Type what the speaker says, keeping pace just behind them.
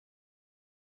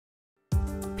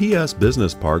PS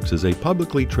Business Parks is a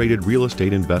publicly traded real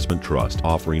estate investment trust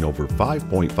offering over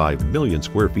 5.5 million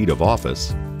square feet of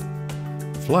office,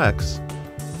 flex,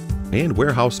 and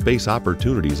warehouse space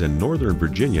opportunities in Northern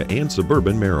Virginia and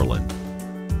suburban Maryland.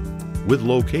 With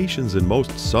locations in most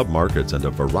submarkets and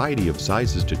a variety of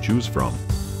sizes to choose from,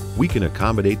 we can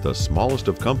accommodate the smallest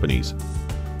of companies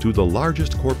to the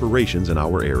largest corporations in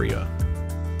our area.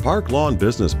 Parklawn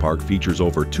Business Park features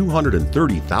over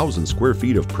 230,000 square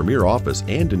feet of premier office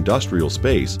and industrial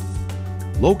space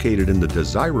located in the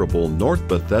desirable North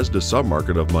Bethesda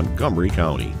submarket of Montgomery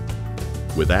County.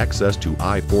 With access to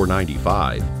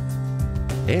I-495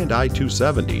 and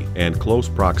I-270 and close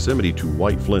proximity to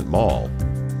White Flint Mall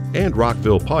and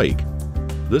Rockville Pike,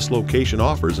 this location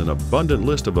offers an abundant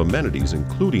list of amenities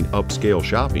including upscale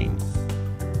shopping,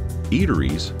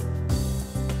 eateries,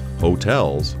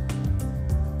 hotels,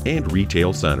 and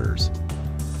retail centers.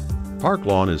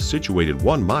 Parklawn is situated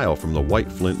 1 mile from the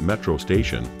White Flint Metro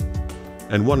Station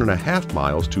and 1.5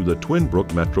 miles to the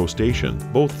Twinbrook Metro Station,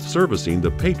 both servicing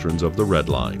the patrons of the Red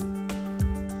Line.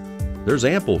 There's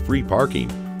ample free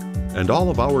parking, and all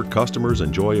of our customers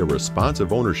enjoy a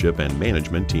responsive ownership and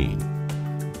management team.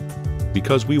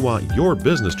 Because we want your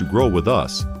business to grow with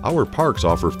us, our parks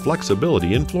offer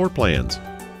flexibility in floor plans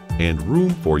and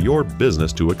room for your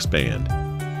business to expand.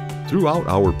 Throughout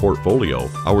our portfolio,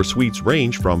 our suites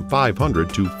range from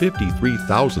 500 to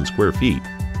 53,000 square feet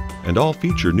and all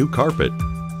feature new carpet,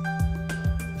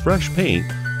 fresh paint,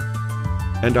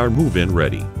 and are move-in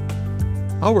ready.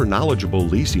 Our knowledgeable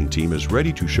leasing team is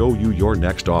ready to show you your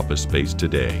next office space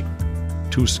today.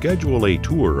 To schedule a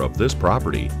tour of this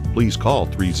property, please call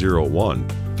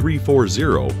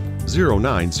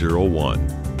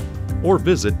 301-340-0901 or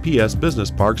visit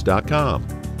psbusinessparks.com.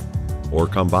 or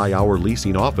come by our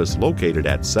leasing office located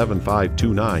at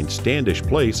 7529 Standish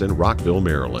Place in Rockville,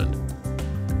 Maryland.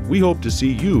 We hope to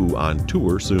see you on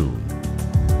tour soon.